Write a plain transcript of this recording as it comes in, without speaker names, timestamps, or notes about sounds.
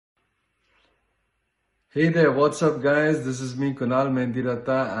Hey there, what's up guys? This is me Kunal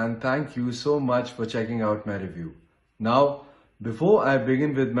Mendiratta and thank you so much for checking out my review. Now, before I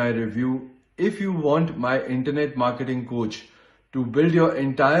begin with my review, if you want my internet marketing coach to build your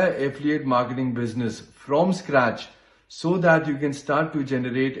entire affiliate marketing business from scratch so that you can start to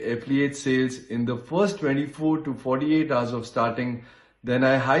generate affiliate sales in the first 24 to 48 hours of starting, then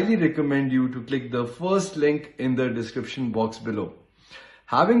I highly recommend you to click the first link in the description box below.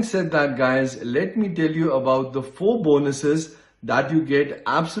 Having said that guys, let me tell you about the 4 bonuses that you get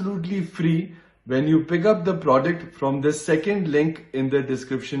absolutely free when you pick up the product from the second link in the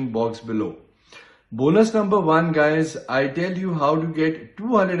description box below. Bonus number 1 guys, I tell you how to get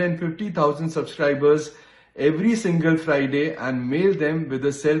 250,000 subscribers every single Friday and mail them with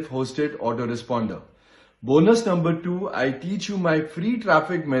a self-hosted autoresponder. Bonus number 2, I teach you my free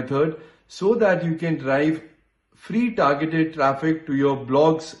traffic method so that you can drive free targeted traffic to your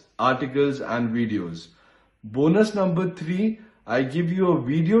blogs, articles and videos. Bonus number 3, I give you a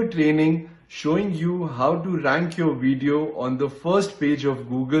video training showing you how to rank your video on the first page of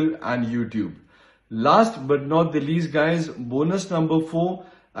Google and YouTube. Last but not the least guys, bonus number 4,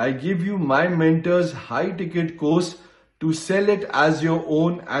 I give you my mentor's high ticket course to sell it as your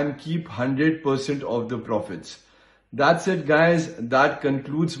own and keep 100% of the profits. That's it guys, that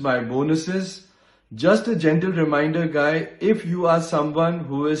concludes my bonuses. Just a gentle reminder guy, if you are someone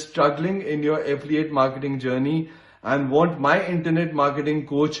who is struggling in your affiliate marketing journey and want my internet marketing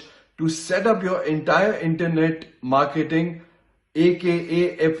coach to set up your entire internet marketing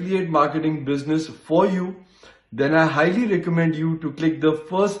aka affiliate marketing business for you, then I highly recommend you to click the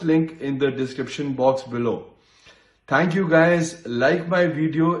first link in the description box below. Thank you guys, like my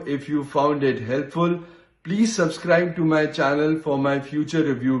video if you found it helpful. Please subscribe to my channel for my future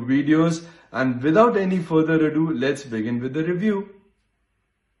review videos. And without any further ado, let's begin with the review.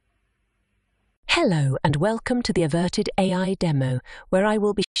 Hello and welcome to the Avertedai demo, where I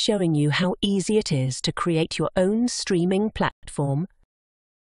will be showing you how easy it is to create your own streaming platform.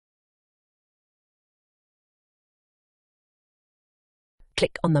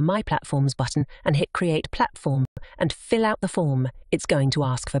 Click on the My Platforms button and hit Create Platform and fill out the form. It's going to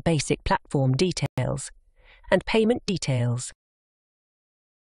ask for basic platform details and payment details.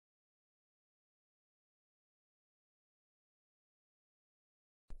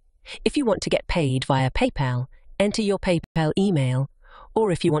 If you want to get paid via PayPal, enter your PayPal email,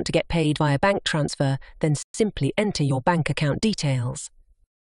 or if you want to get paid via bank transfer, then simply enter your bank account details.